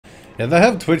Yeah, they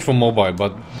have Twitch for mobile,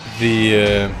 but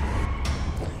the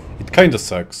it kinda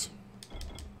sucks.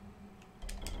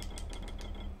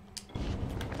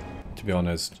 To be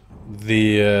honest.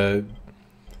 The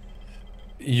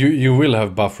you will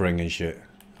have buffering and shit.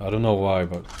 I don't know why,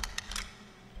 but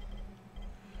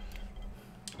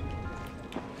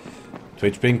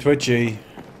Twitch being twitchy.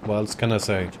 What else can I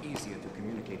say? Do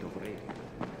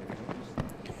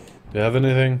you have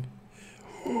anything?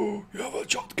 You have a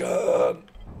shotgun!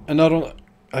 And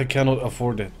I cannot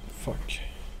afford it. Fuck.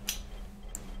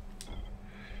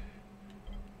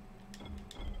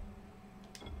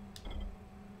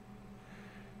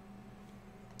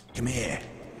 Come here.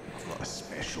 I've got a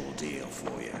special deal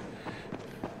for you.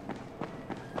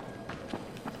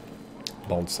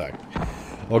 Bald sack.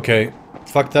 Okay.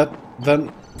 Fuck that,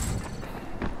 then.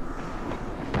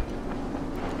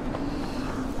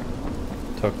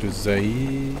 Talk to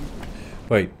Zay.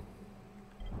 Wait.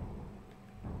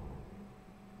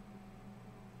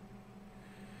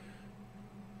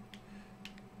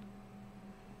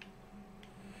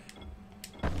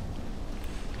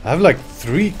 I have like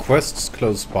 3 quests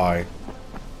close by.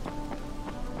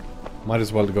 Might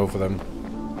as well go for them.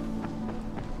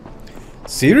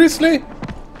 Seriously?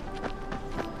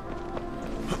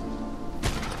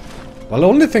 Well, the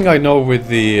only thing I know with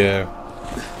the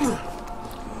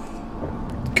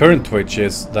current Twitch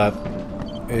is that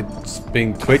it's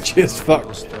being twitchy as fuck.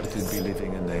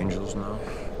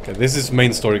 Okay, this is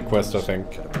main story quest, I think.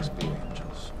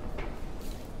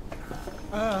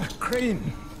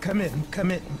 Crane, come in,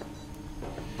 come in.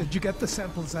 Did you get the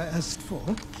samples I asked for?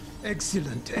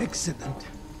 Excellent, excellent.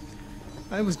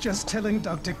 I was just telling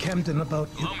Dr. Camden about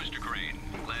you. Hello, Mr. Crane.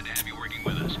 Glad to have you working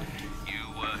with us. You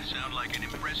sound like an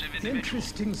impressive individual.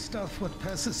 Interesting stuff, what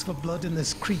passes for blood in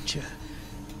this creature.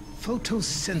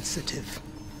 Photosensitive.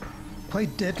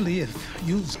 Quite deadly if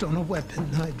used on a weapon,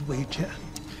 I'd wager.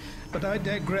 But I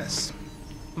digress.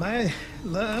 My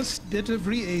last bit of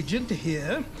reagent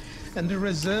here, and a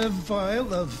reserve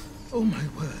vial of... oh my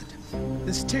word.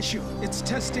 This tissue, it's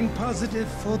testing positive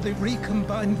for the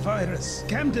recombined virus.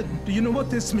 Camden, do you know what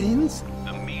this means?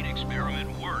 The meat experiment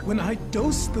worked. When I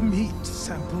dose the meat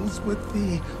samples with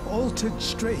the altered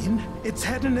strain, it's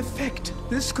had an effect.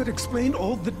 This could explain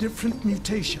all the different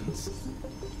mutations.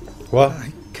 What?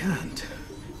 I can't.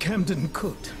 Camden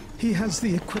could. He has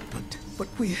the equipment, but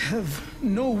we have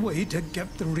no way to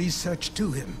get the research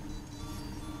to him.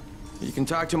 You can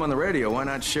talk to him on the radio. Why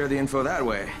not share the info that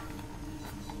way?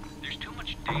 There's too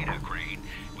much data, Crane.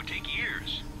 It would take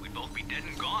years. We'd both be dead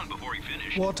and gone before he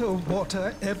finished. Water,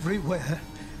 water everywhere,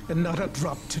 and not a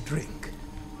drop to drink.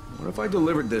 What if I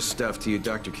delivered this stuff to you,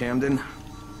 Dr. Camden?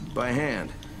 By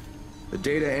hand. The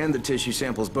data and the tissue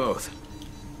samples both.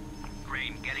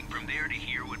 Crane, getting from there to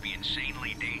here would be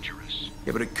insanely dangerous.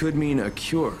 Yeah, but it could mean a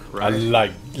cure, I right?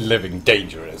 like living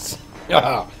dangerous.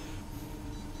 Yeah.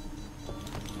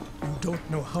 You don't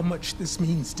know how much this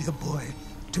means, dear boy.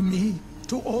 To me,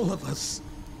 to all of us.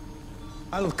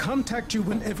 I'll contact you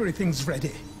when everything's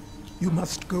ready. You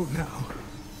must go now.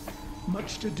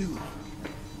 Much to do.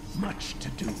 Much to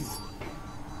do.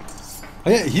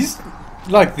 Yeah, he's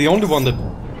like the only one that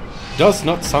does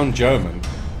not sound German.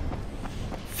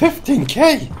 15k!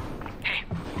 Hey,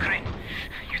 Crane,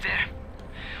 you there?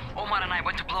 Omar and I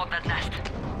went to blow up that nest.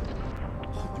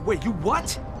 Wait, you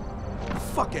what?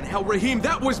 Fucking hell, Raheem,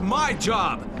 that was my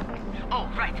job! Oh,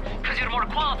 right, because you're more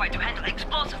qualified to handle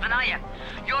explosives than I am.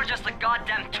 You're just a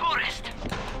goddamn tourist.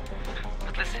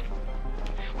 But listen,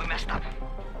 we messed up.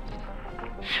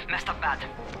 Messed up bad.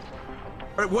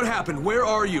 Alright, what happened? Where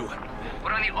are you?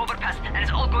 We're on the overpass, and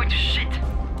it's all going to shit.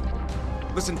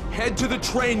 Listen, head to the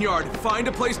train yard. Find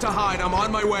a place to hide. I'm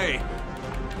on my way.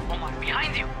 Omar,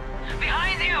 behind you!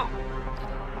 Behind you!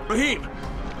 Raheem!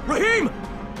 Raheem!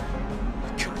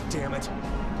 God damn it.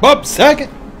 Bob Saget!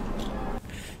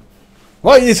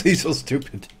 Why is he so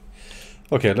stupid?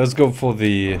 Okay, let's go for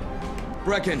the...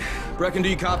 Brecken. Brecken, do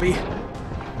you copy?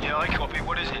 Yeah, I copy.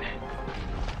 What is it?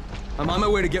 I'm on my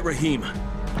way to get Raheem.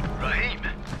 Raheem?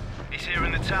 He's here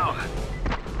in the tower.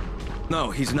 No,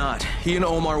 he's not. He and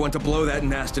Omar went to blow that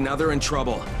nest and now they're in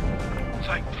trouble. It's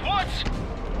like, what?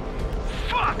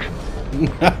 Fuck!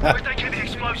 Where'd they get the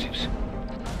explosives?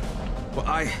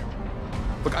 Well,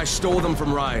 Look, I stole them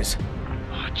from Rise.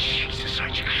 Oh, Jesus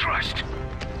H. Christ.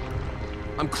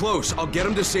 I'm close. I'll get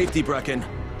him to safety, Brecken.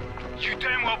 You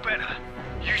damn well better.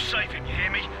 You save him, you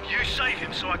hear me? You save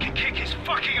him so I can kick his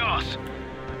fucking ass.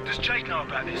 Does Jade know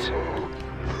about this?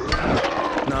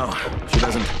 No, she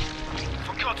doesn't.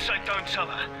 For God's sake, don't tell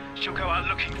her. She'll go out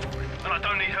looking for him. And I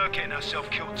don't need her getting herself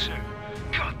killed too.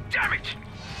 God damn it!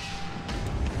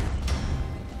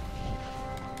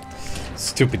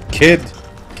 Stupid kid.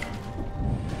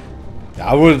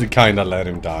 I would kinda let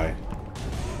him die.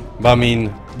 But I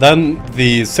mean, then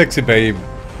the sexy babe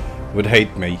would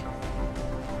hate me.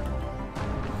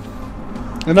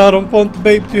 And I don't want the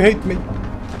babe to hate me.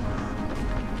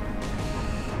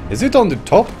 Is it on the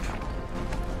top?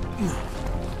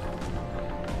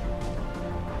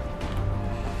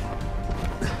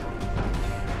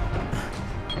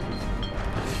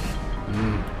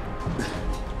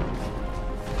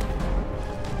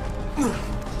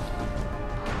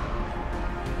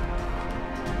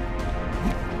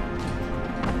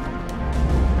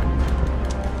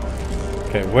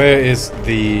 Okay, where is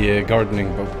the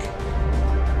gardening book?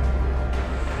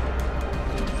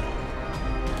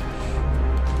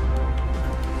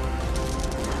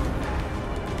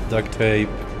 Duct tape.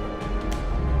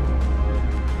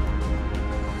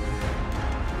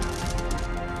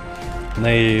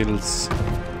 Nails.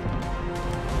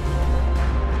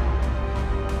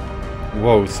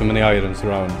 Whoa, so many items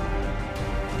around.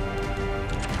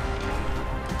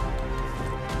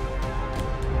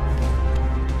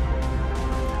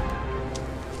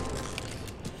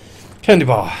 Candy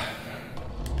bar.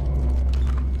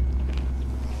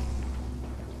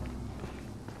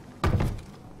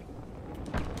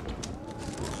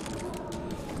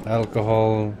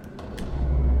 Alcohol.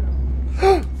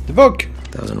 The book!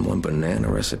 1001 banana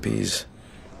recipes.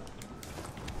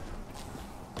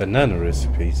 Banana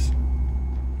recipes?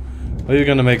 Are you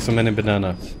gonna make so many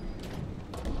bananas?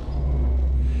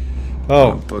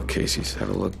 Oh. Bookcases. Have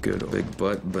a look good. Big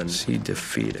butt, but see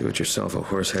defeat. Do it yourself. A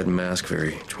horse head mask.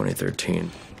 Very 2013.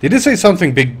 Did it say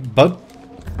something big butt?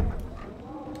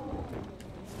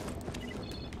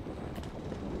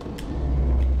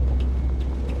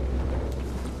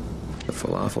 The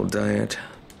falafel diet.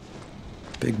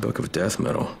 Big book of death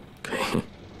metal. Okay.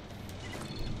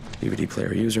 DVD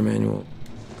player user manual.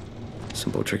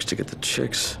 Simple tricks to get the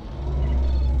chicks.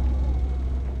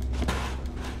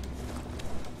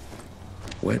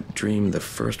 Wet Dream, the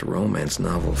first romance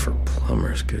novel for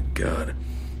plumbers. Good God.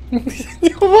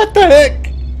 What the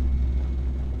heck?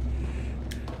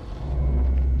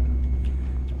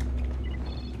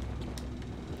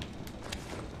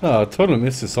 Oh, I totally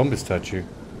missed the zombie statue.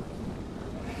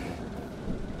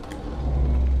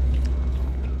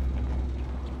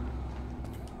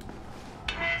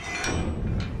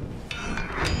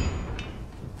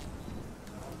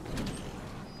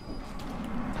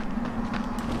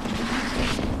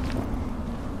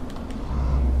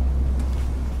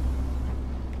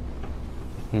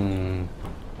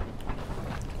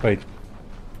 Wait.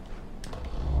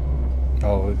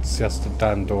 Oh, it's just a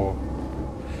damn door.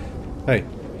 Hey.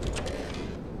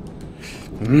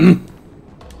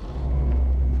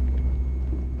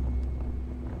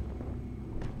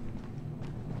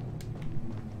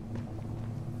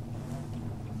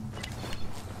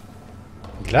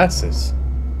 Glasses.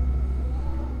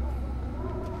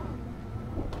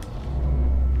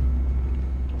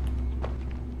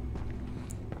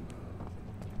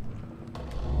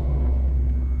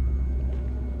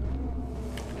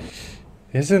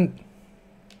 Isn't...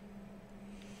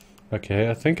 Okay,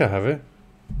 I think I have it.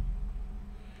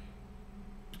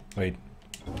 Wait.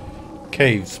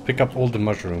 Caves. Pick up all the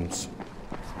mushrooms.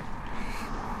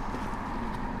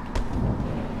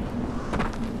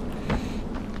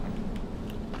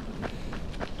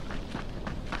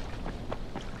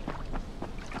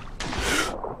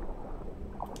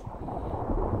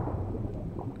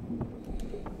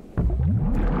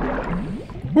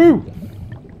 Woo!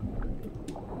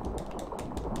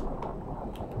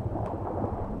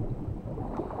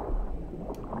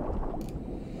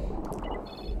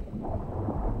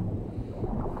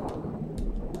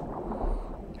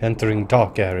 Entering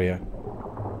dark area.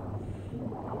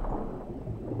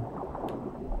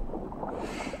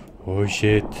 Oh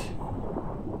shit.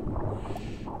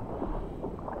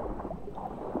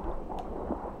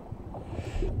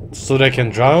 So they can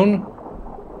drown?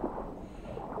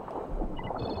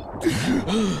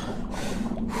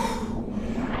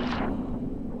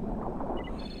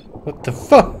 What the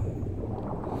fuck?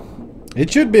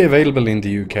 It should be available in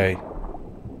the UK.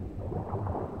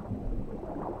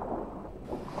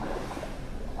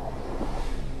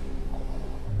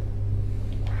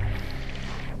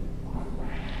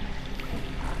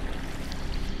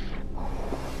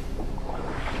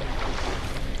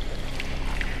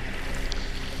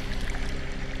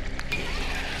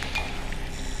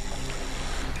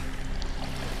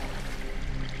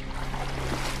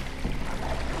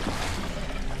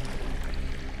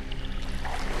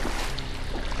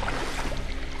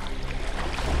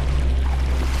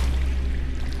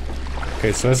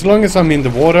 Okay, so as long as I'm in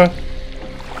the water,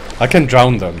 I can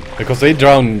drown them, because they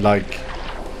drown, like,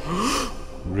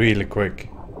 really quick.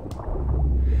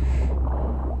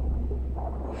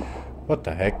 What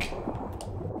the heck?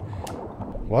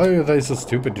 Why are they so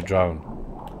stupid to drown?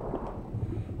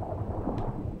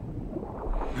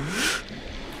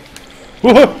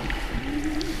 Whoa!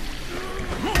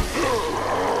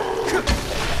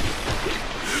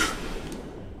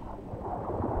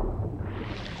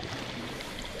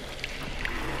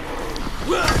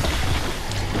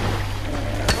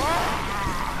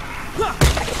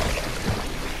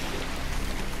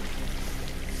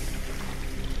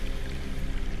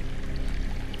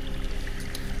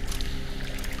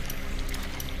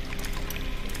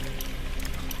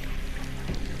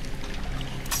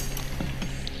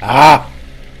 Ah!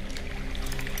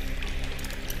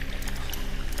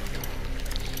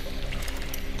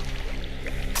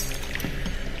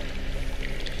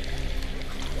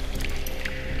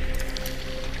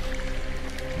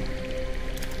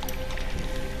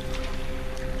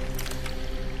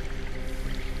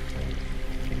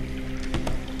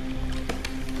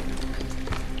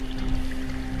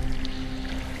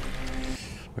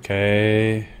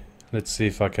 Okay, let's see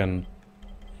if I can...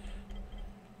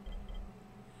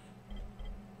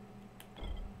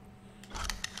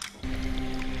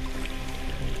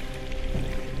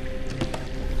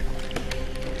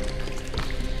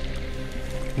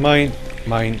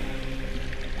 Mine.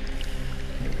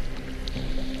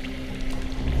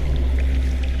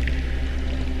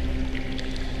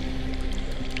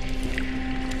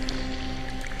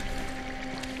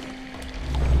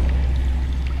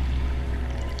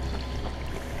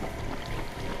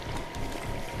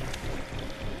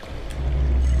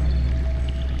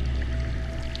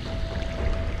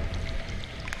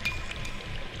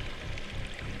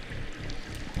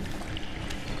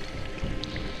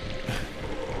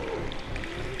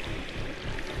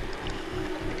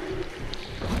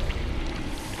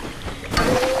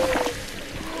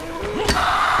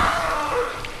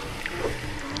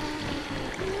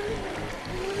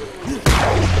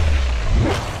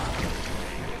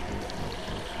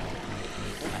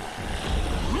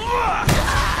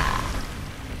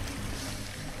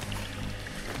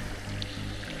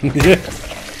 Yeah.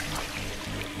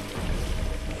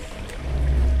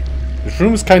 The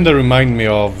rooms kinda remind me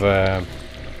of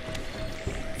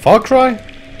Far Cry?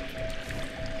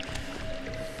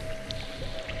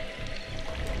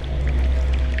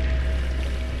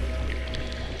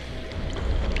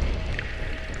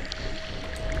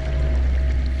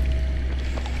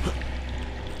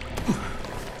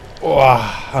 Oh,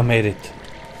 I made it.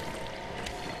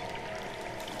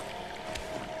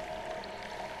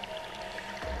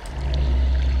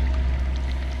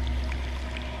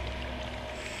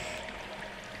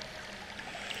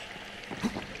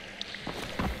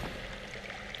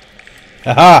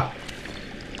 Aha!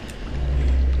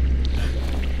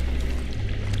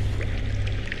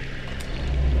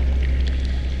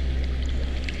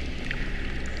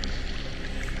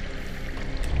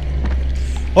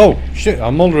 Oh, shit,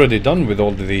 I'm already done with all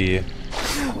the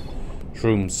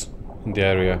rooms in the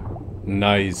area.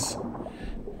 Nice.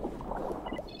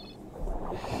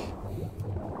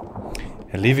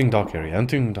 A leaving dock area,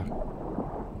 entering dock.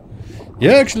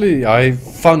 Yeah, actually, I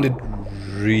found it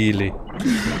really...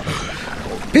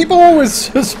 People always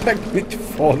suspect me to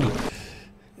fall.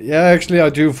 Yeah, actually, I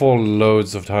do fall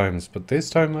loads of times, but this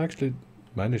time I actually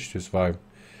managed to survive.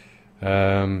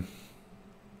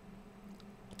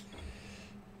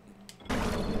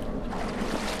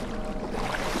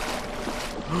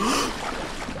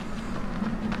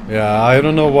 Yeah, I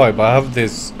don't know why, but I have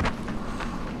this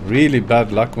really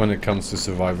bad luck when it comes to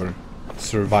survival.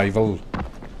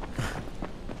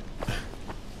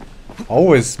 I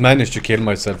always manage to kill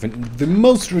myself in the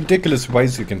most ridiculous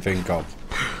ways you can think of.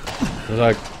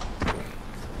 Like...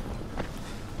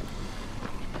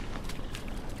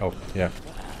 Oh, yeah.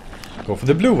 Go for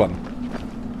the blue one.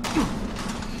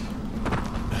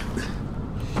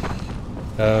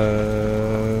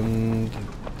 And...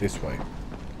 this way.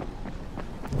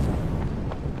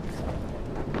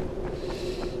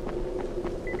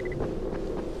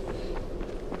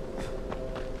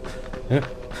 Yeah.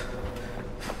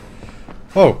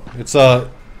 Oh, it's a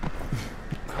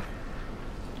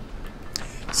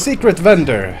secret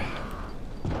vendor.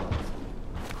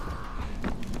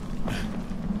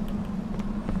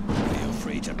 Feel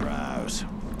free to browse.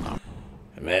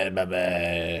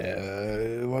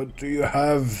 What do you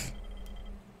have?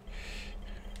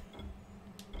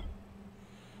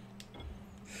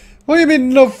 What do you mean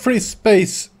no free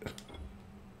space?